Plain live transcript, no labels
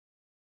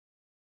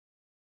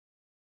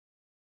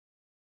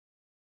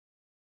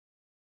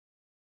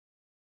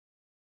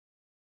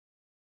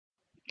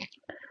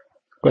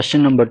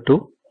Question number 2.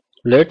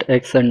 Let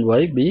x and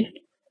y be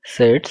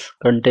sets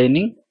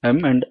containing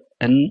m and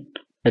n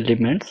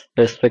elements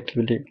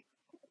respectively.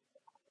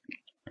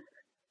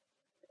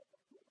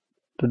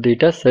 तो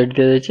दीटा set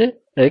दिया जाइए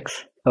x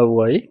और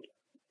y.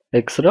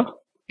 x row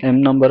m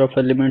number of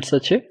elements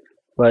अच्छे,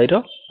 y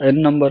row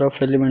n number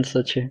of elements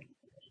अच्छे.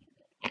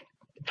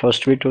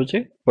 First bit हो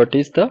जाए what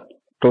is the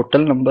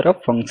total number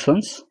of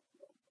functions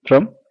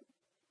from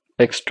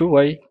x to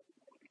y.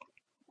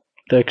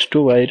 तो x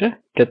to y रे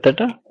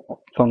केतेटा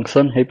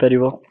function है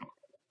परिवो.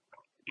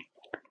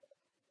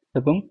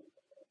 एवं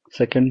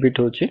second bit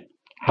होची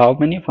how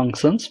many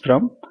functions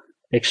from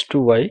x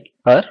to y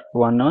are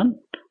one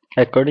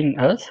according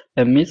as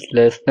m is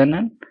less than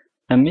n,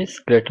 m is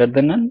greater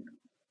than n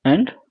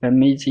and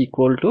m is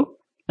equal to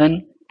n.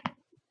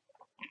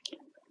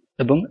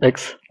 एवं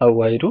x और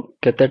y रु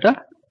केतेटा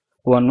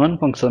one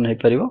function है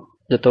परिवो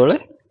जेतोले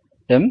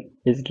m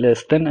is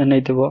less than n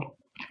हेतिबो.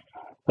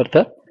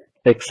 अर्थात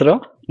x row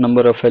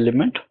number of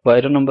element y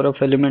row number of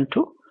element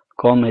रु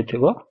कम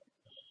हेतिबो.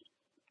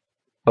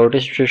 Out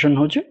situation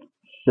होची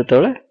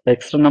जेतोले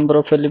x row number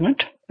of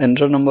element n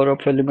row number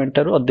of element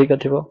रु अधिक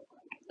थिबो.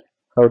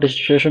 Out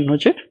situation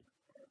होची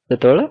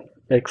जेतोले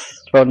x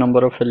row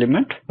number of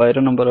element y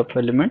row number of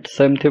element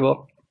same थिबो.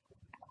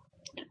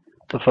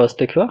 तो first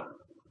देखिबा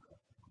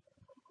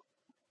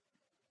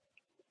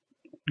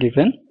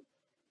given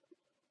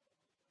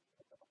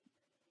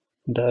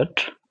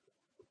that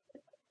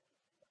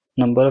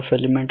number of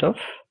element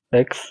of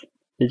x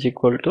is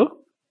equal to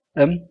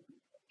m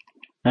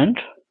and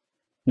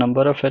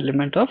number of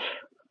element of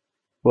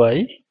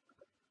y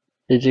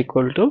is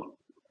equal to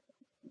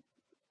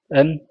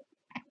n.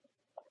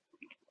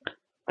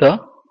 तो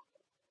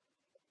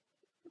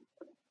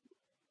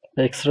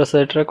x रो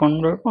set रे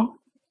कोन रहबो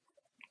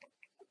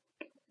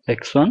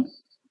x1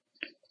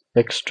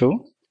 x2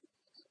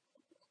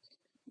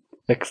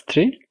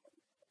 x3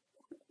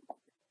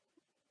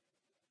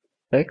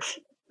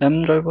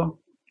 xm रहबो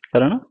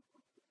कारण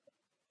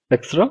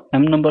x row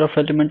m number of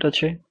element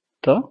अछि.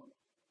 तो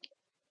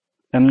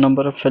m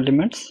number of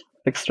elements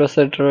x row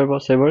set रहबो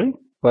से भली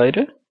y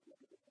रे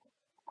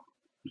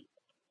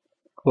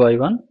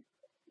y1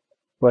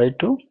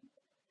 y2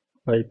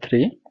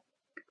 y3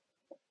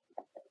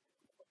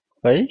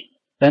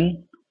 yn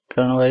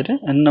कारण y रे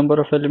n नंबर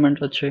ऑफ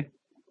एलिमेंट अछि.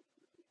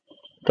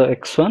 तो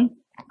x1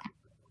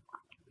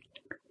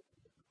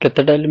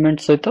 केतेटा एलिमेंट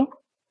सहित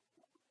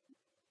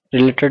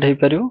रिलेटेड हे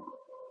परियो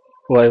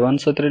y1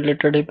 सहित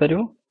रिलेटेड हे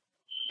परियो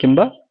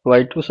किंबा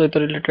y2 सहित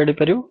रिलेटेड हे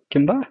परियो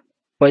किंबा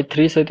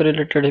y3 सहित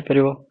रिलेटेड हे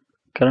परियो.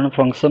 कारण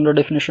फंक्शन रो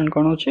डेफिनेशन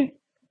कोन होची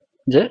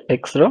जे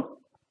x रो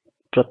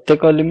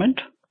प्रत्येक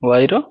एलिमेंट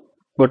y रो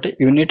गोटे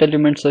यूनिट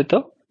एलिमेंट सहित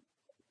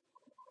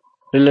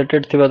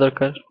रिलेटेड थिबा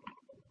दरकार.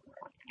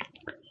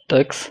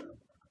 तो x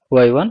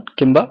y1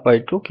 किंबा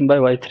y2 किंबा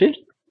y3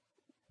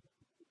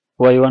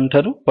 y1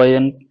 थारु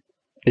yn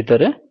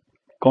भितरे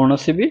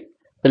कौनसी भी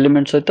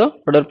एलिमेंट सहित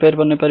ऑर्डर पेयर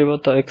बने परिबो.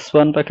 तो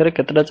x1 पाखरे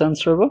केतेटा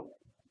चांस रहबो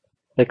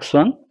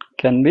x1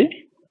 कैन बी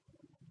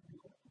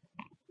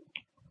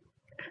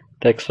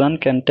तो x1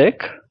 can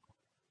take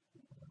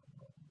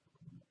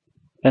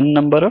n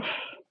number of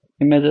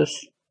images.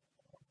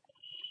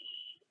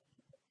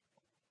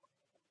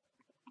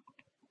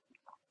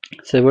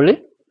 से भली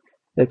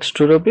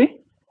x2 रो भी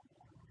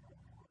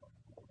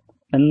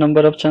n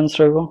number of चांस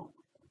रहबो.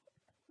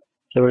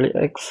 से भली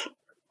x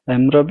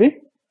m रो भी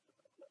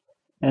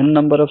n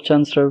number of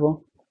चांस रहबो.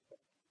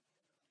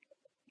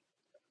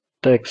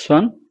 तो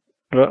x1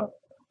 रो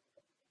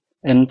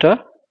n टा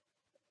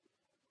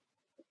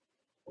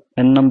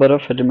n number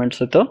of elements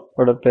सहित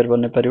ऑर्डर पेयर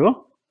बने परिबो.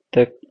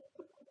 तो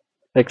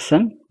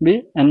xm भी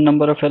n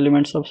number of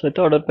elements सहित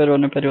ऑर्डर पेयर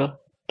बने परिबो.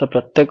 तो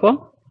प्रत्येक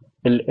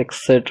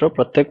x सेट रो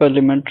प्रत्येक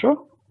element row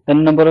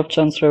n number of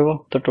chance रहबो.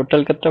 तो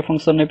टोटल केतना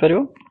फंक्शन नै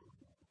परिबो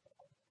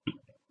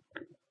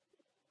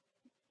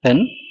n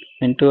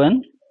into n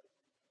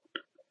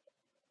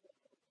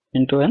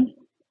into n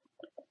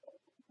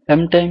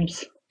m times.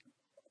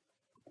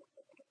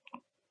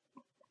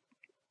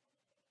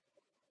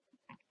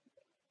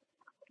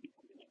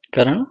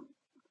 कारण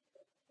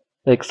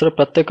x रो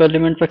प्रत्येक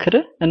एलिमेंट पाखरे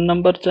n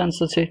नंबर चांस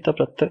अछि. तो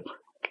प्रत्येक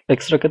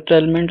x रो केतना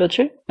एलिमेंट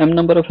अछि m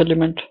नंबर ऑफ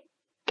एलिमेंट.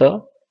 तो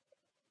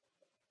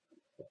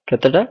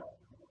केतेटा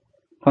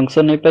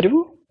फंक्शन नै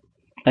परिबो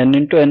n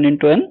into n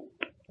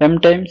m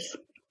times.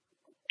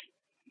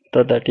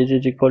 तो that is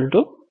equal to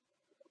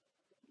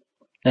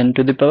n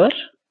to the power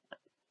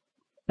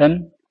m.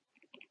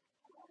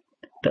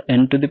 The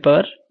n to the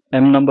power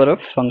m number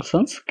of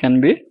functions can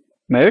be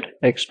made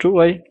x to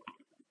y.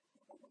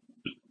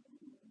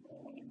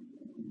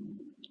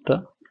 The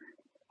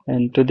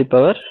n to the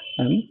power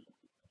m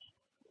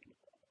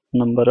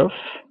number of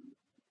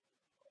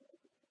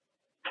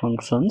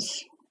functions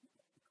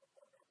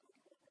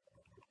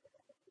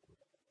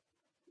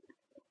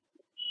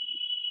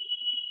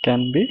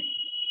can be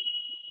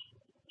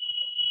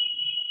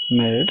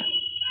made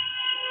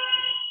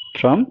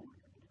from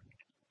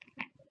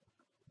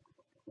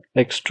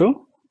x to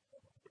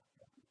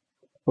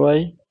y.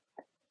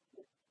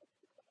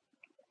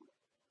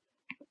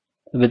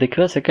 ଏବେ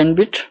ଦେଖିବା second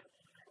bit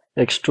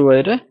x to y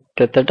रे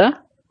केतेटा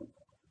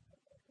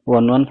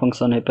 1 1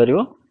 function hey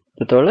परिवो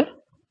जेतोले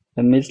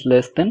m is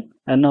less than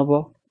n हबो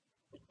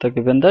तो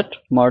given that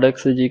mod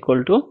x is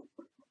equal to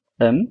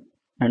m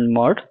and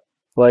mod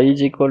y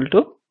is equal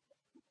to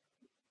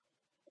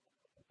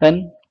n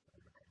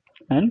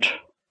and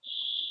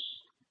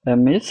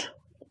m is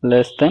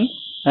less than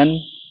n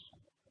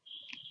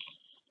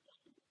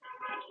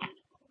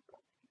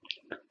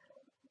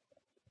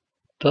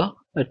तो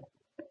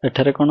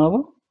एठारे कोन हबो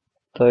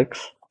तो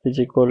x is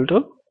equal to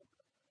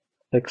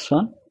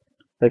x1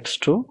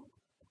 x2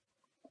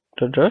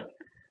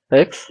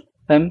 x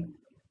m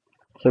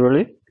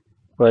सेबली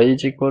y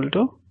is equal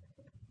to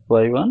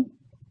y1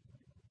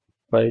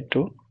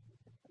 y2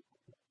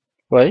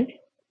 y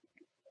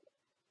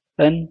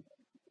n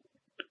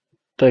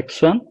तो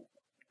x1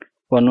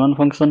 1 1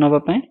 function हबा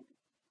पई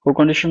को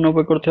condition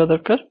ओबे करथिया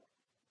दरकार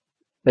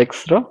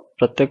x रो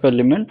प्रत्येक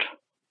एलिमेंट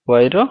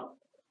y रो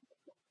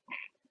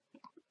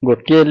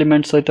गोटी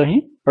एलिमेंट सहित ही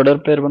ऑर्डर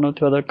पेयर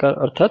बनौथिया दरकार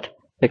अर्थात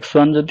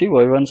x1 जदि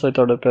y1 सहित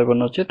ऑर्डर पेयर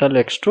बनौछि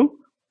ताले x2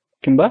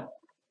 किंबा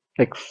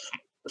x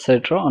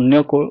सेट रो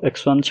अन्य को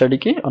x1 छाडी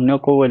कि अन्य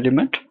को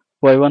एलिमेंट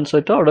y1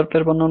 सहित ऑर्डर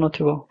पेयर बनौ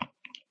नथिबो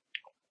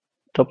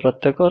तो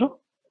प्रत्येक रो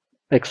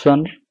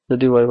x1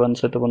 जदि y1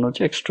 सहित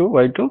बनौछि x2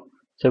 y2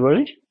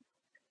 सेबली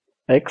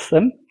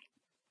xm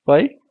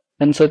y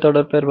n सहित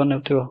ऑर्डर पेयर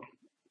बनौथिबो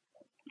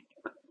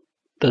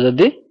तो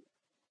जदि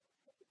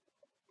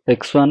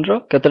x1 रो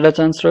केतेटा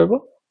चांस रहबो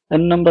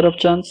n नंबर ऑफ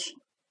चांस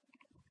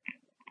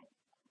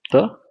तो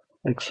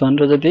x1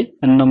 रो जदि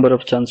n नंबर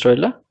ऑफ चांस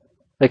रहला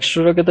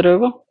x2 रो केते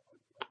रहबो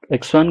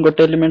x1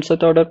 गोटे एलिमेंट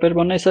सहित ऑर्डर पेयर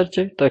बनाई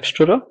सरचे तो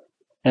x2 row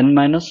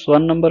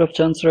n-1 number of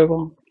chance रहबो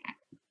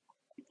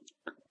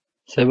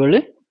सेबली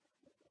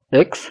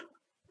x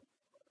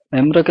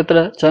m रो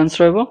केतेटा चांस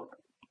रहबो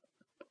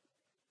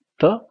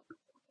तो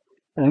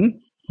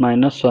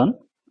m-1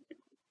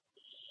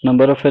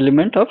 number of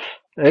element of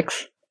x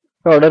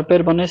order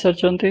pair बनाई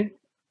सरचंती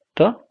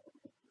तो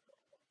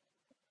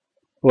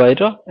y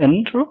row n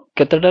row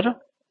केतेटा row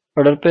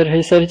order pair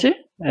hey सरचे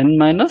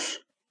m-1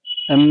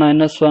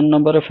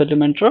 number of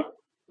element row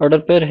order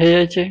pair हे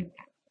जायचे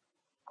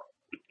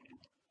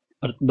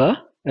बा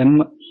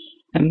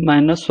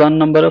m-1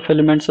 number of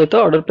element सहित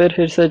order pair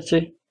हे सरचे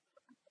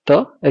तो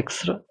x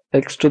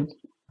to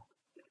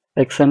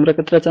xm row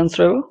केतेटा chance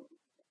रहबो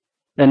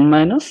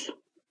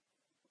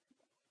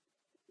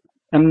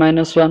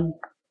m-1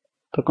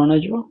 तो कोन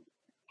आजो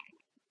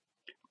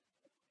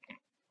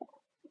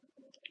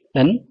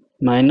n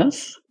minus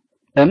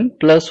m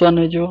plus 1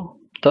 है जो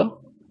तो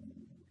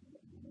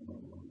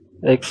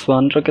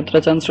x1 रो केतरा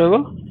चांस रहबो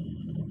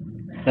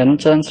n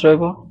चांस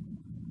रहबो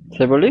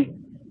सेबली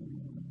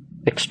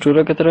x2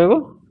 रो केतरा रहबो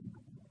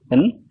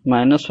n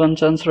माइनस 1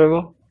 चांस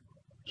रहबो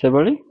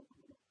सेबली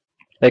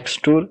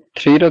x2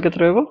 3 रो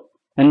केतरा रहबो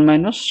n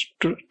माइनस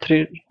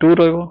 2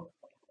 रहबो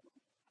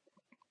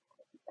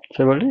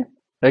सेबली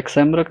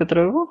xm रो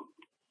केतरा रहबो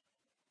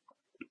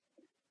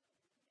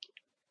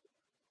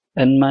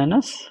n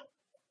माइनस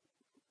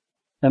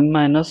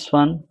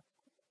m-1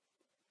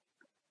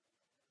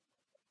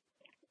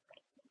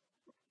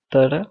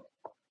 तर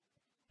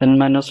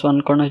n-1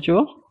 कौन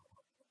हो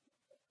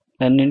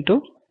n into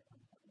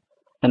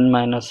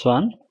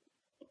n-1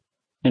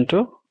 into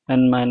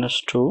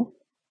n-2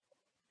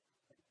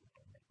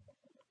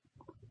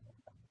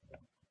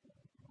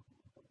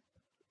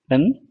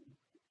 n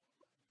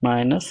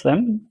minus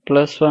m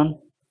plus 1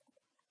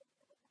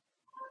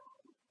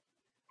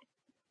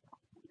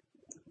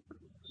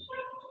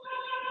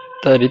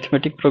 तो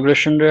अरिथमेटिक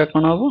प्रोग्रेशन रे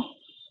कोन हबो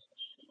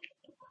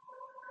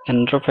n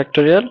row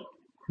factorial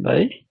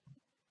by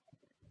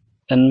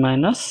n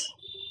minus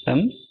m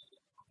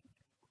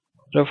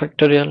row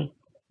factorial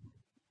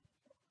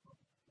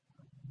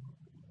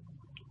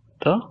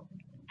तो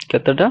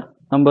केतेटा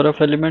नंबर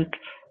ऑफ एलिमेंट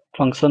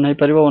फंक्शन है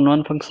परिबो 1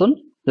 1 function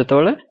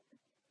जेतोले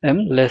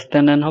m less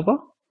than n हबो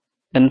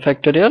n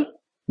factorial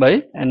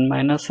by n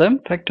minus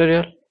m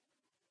factorial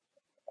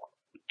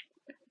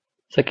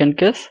second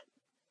case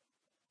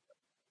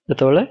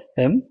जेतोले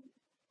m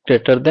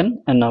greater than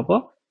n हबो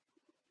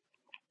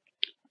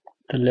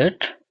तो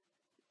late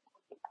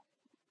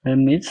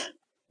m is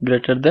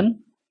greater than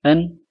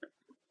n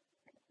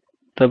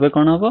तबे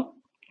कोन हबो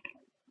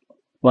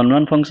 1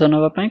 1 function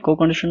हबा पई को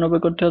कंडीशन होबे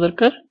करथिया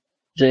दरकार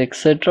जे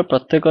x सेट रो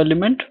प्रत्येक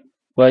एलिमेंट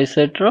y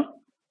सेट रो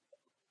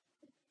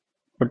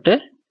गोटे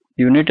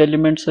यूनिट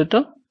एलिमेंट सहित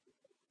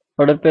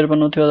ऑर्डर पेयर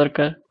बनौथिया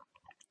दरकार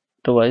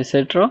तो y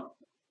सेट रो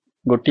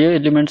गोटे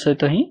एलिमेंट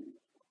सहित ही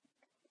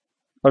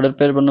ऑर्डर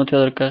पेयर बनौथिया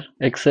दरकार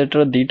x सेट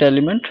रो दीटा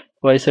एलिमेंट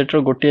y सेट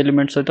रो गोटे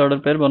एलिमेंट सहित ऑर्डर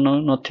पेयर बनौ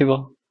नथिबो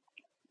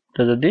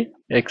तो जदी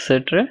x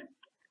सेट रे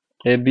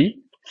a b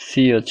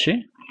c अछि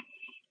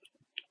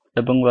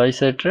एवं y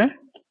सेट रे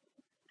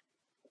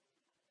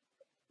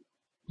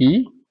e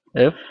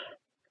f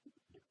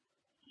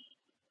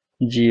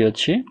g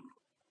अछि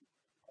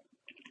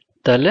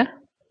ताले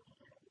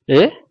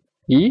a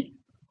e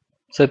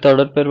सहित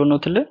ऑर्डर पेयर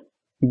बनौथिले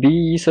b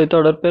e सहित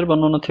ऑर्डर पेयर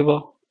बनौ नथिबो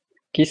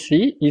कि c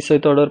e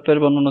सहित ऑर्डर पेयर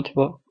बनौ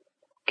नथिबो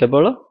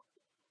केवल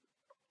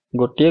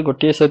गोटे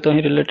गोटे सहित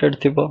ही रिलेटेड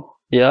थिबो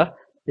या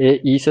ए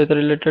ई सहित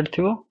रिलेटेड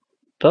थिबो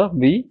तो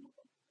बी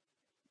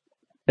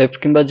एफ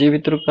किंबा जी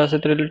भितर का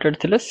सहित रिलेटेड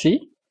थिले सी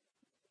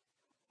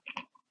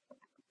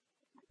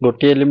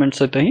गोटे एलिमेंट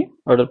सहित ही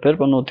order pair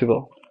बनाउथिबो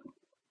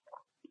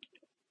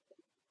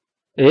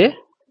A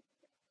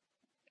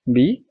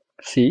B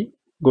C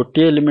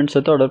गोटे एलिमेंट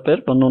सहित ऑर्डर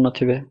पेयर बनौ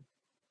नथिबे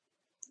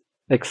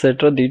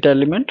एक्सेट्रा दीटा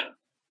एलिमेंट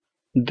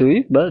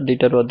दुई बा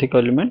दीटा रो अधिक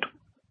एलिमेंट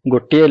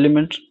गोटे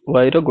एलिमेंट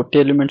y रो गोटे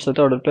एलिमेंट सहित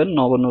ऑर्डर पेयर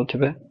न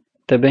बनाउथिबे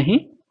तबे ही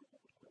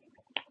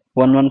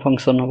 1 1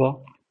 फंक्शन होबो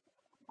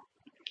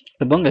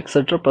एवं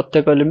एक्सेट्रा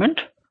प्रत्येक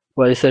एलिमेंट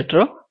y सेट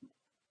रो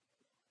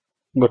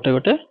गोटे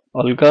गोटे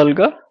अलगा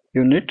अलगा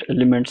यूनिट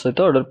एलिमेंट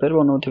सहित ऑर्डर पेयर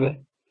बनाउथिबे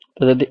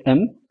तो यदि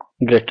m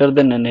ग्रेटर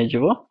देन n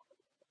हेजिबो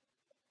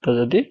तो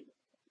यदि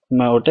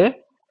मैं गोटे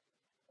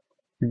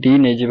d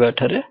नै जिबा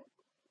एठारे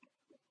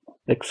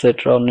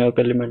एक्सेट्रा अन्य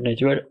एलिमेंट नै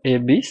जिबा a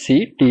b c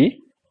d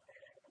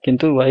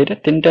किंतु y रे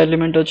तीनटा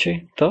एलिमेंट अछि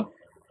तो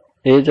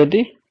a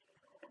जदि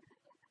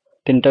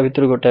तीनटा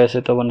भितर गोटे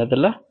सहित बने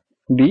देला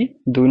b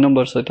 2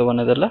 नंबर सहित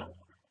बने देला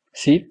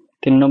c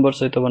 3 नंबर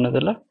सहित बने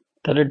देला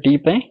ताले d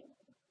पई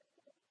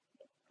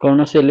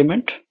कौन से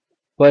एलिमेंट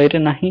y रे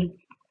नाही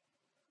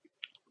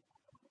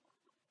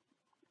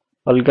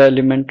अलगा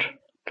एलिमेंट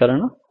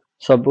कारण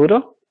सबुरो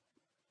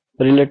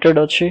रिलेटेड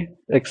अछि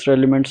एक्स्ट्रा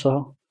एलिमेंट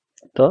सह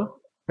तो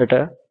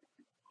एटा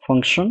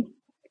फंक्शन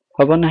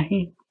हबो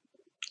नाही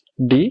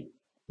d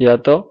या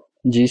तो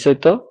g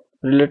सहित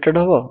रिलेटेड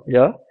हबो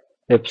या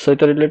f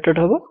सहित रिलेटेड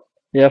हबो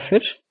या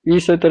फिर e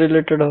सहित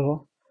रिलेटेड हबो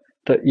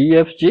तो e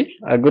f g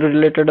आगुर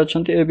related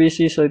अछंती a b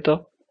c सहित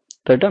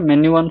तो एटा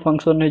मेनी वन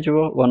फंक्शन हे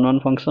जिवो वन वन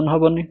फंक्शन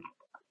हबोनी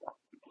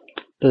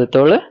तो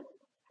जेतोले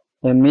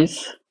m is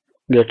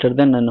greater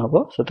than n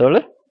हबो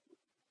सेतोले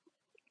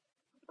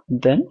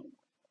then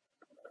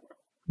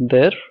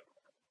there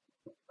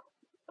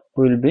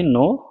will be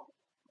no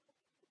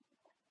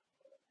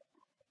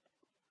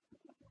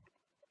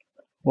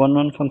 1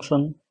 1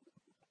 function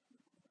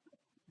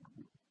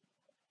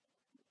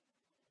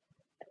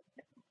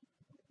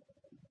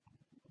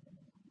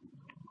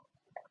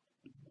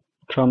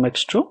from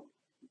x to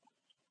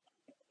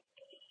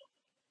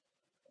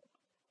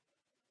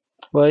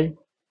y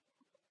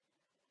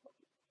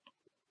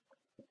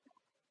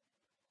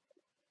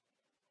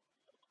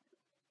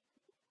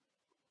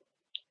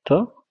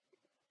तो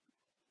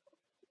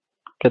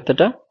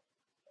केतेटा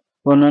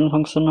 1 1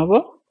 फंक्शन हबो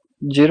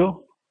 0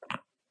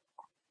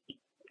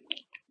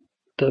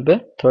 तबे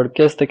थर्ड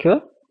केस देखियो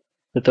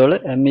जेतोले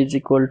m is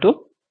equal to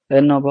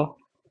n हबो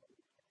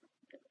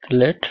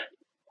let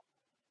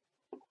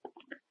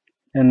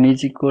m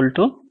is equal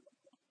to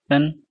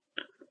n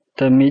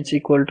तो m is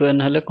equal to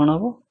n हले कोन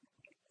हबो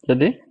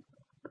यदि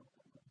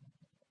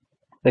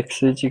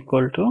x is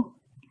equal to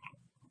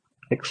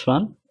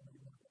x1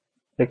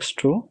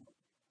 x2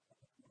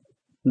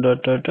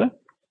 dot dot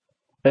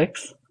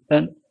x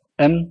and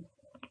m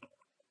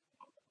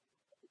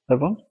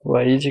एवं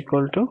y is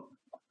equal to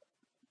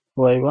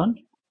y1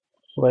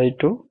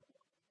 y2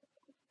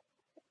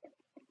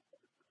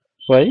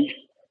 y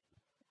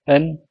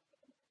n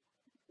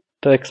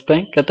तो x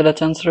ପାଇଁ केतरा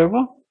chance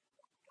रहबो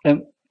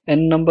n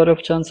number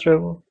of chance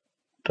रहबो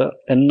तो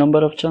n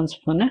नंबर ऑफ चांस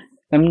माने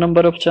m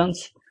number of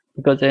chance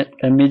because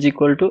m is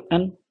equal to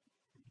n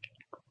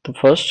तो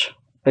first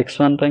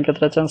x1 ପାଇଁ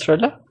केतरा chance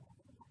रहला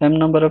m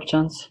number of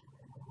chance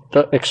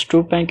तो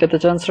x2 ପାଇଁ केते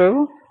चांस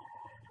रहबो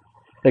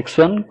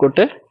x1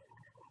 गोटे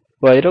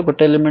y रो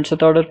गोटे एलिमेंट से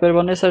ऑर्डर पेयर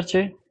बने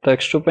सरचे तो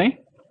x2 ପାଇଁ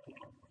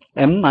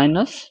m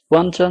minus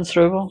 1 चांस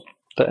रहबो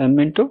तो m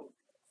into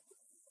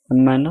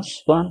m minus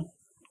 1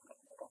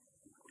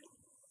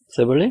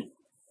 से बळे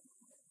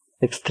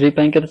x3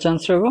 ପାଇଁ केते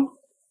चांस रहबो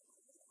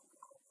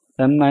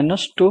m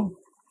minus 2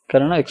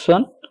 कारण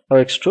x1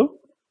 और x2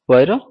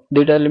 y रो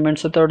दुटा एलिमेंट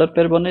से ऑर्डर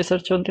पेयर बने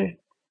सरचंते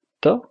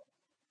तो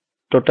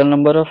टोटल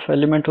नंबर ऑफ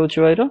एलिमेंट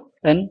होची y रो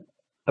n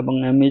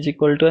एवं m is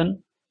equal to n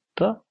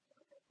तो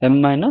m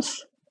minus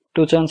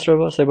 2 चांस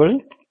रहबो से बळे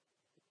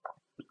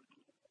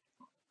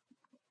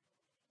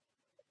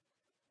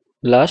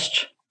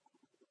लास्ट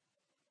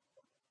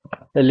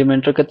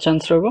एलिमेंट रो केते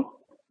चांस रहबो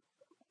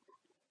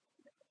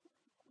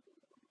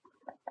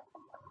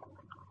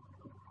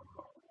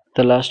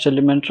तो लास्ट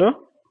एलिमेंट रो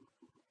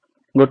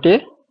गोटे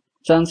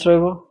चांस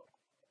रहबो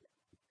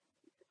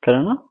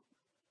कारण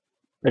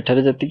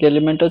एठारे जतिक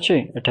एलिमेंट अछि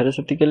एठारे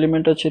सेतिक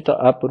एलिमेंट अछि तो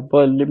आ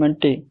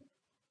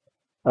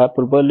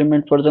पूर्व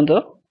एलिमेंट पर्यंत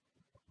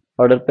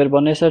ऑर्डर पेयर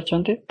बने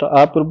सरचंती तो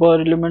आ पूर्व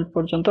एलिमेंट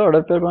पर्यंत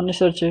ऑर्डर पेयर बने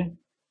सरचे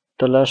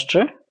तो लास्ट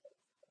रे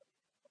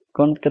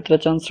कोन केतरा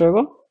चांस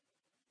रहबो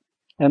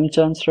m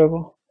चांस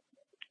रहबो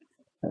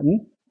m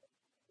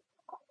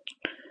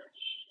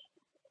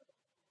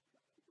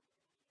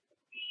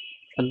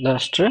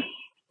लास्ट रे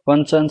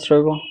 1 चांस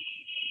रहबो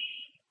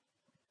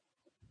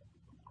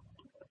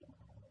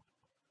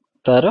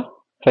तार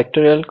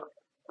फैक्टोरियल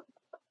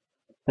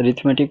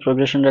अरिथमेटिक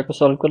प्रोग्रेशन राको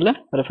सॉल्व करले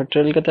तार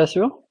फैक्टोरियल केते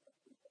आसीबो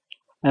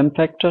m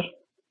फैक्टर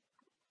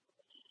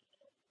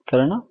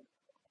कारण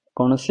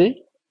कोनसी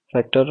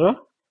फैक्टर रो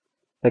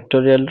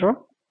फैक्टोरियल रो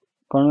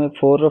कौन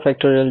 4 रो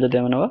फैक्टोरियल जदि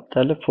हम नबा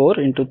ताले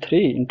 4 into 3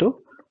 into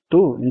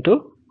 2 into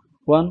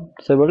 1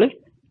 से बली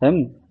m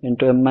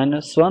into m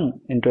minus 1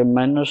 into m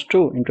minus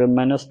 2 into m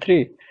minus 3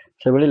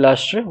 से बली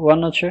लास्ट रे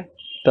 1 अच्छे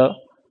तो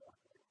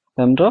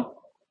m रो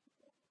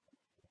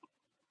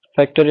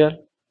फैक्टोरियल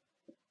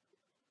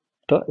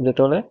तो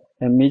जेतोले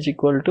m is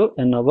equal to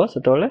n होबो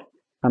सेतोले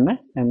हमें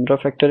m रो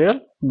फैक्टोरियल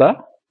बा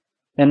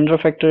n रो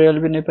फैक्टोरियल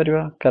भी नहीं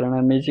परिबा कारण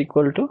m is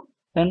equal to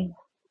n.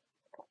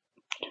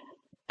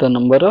 The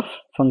number of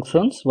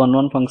functions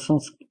 1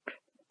 functions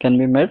can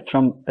be made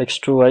from x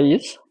to y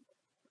is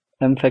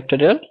m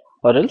factorial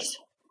or else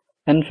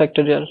n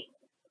factorial.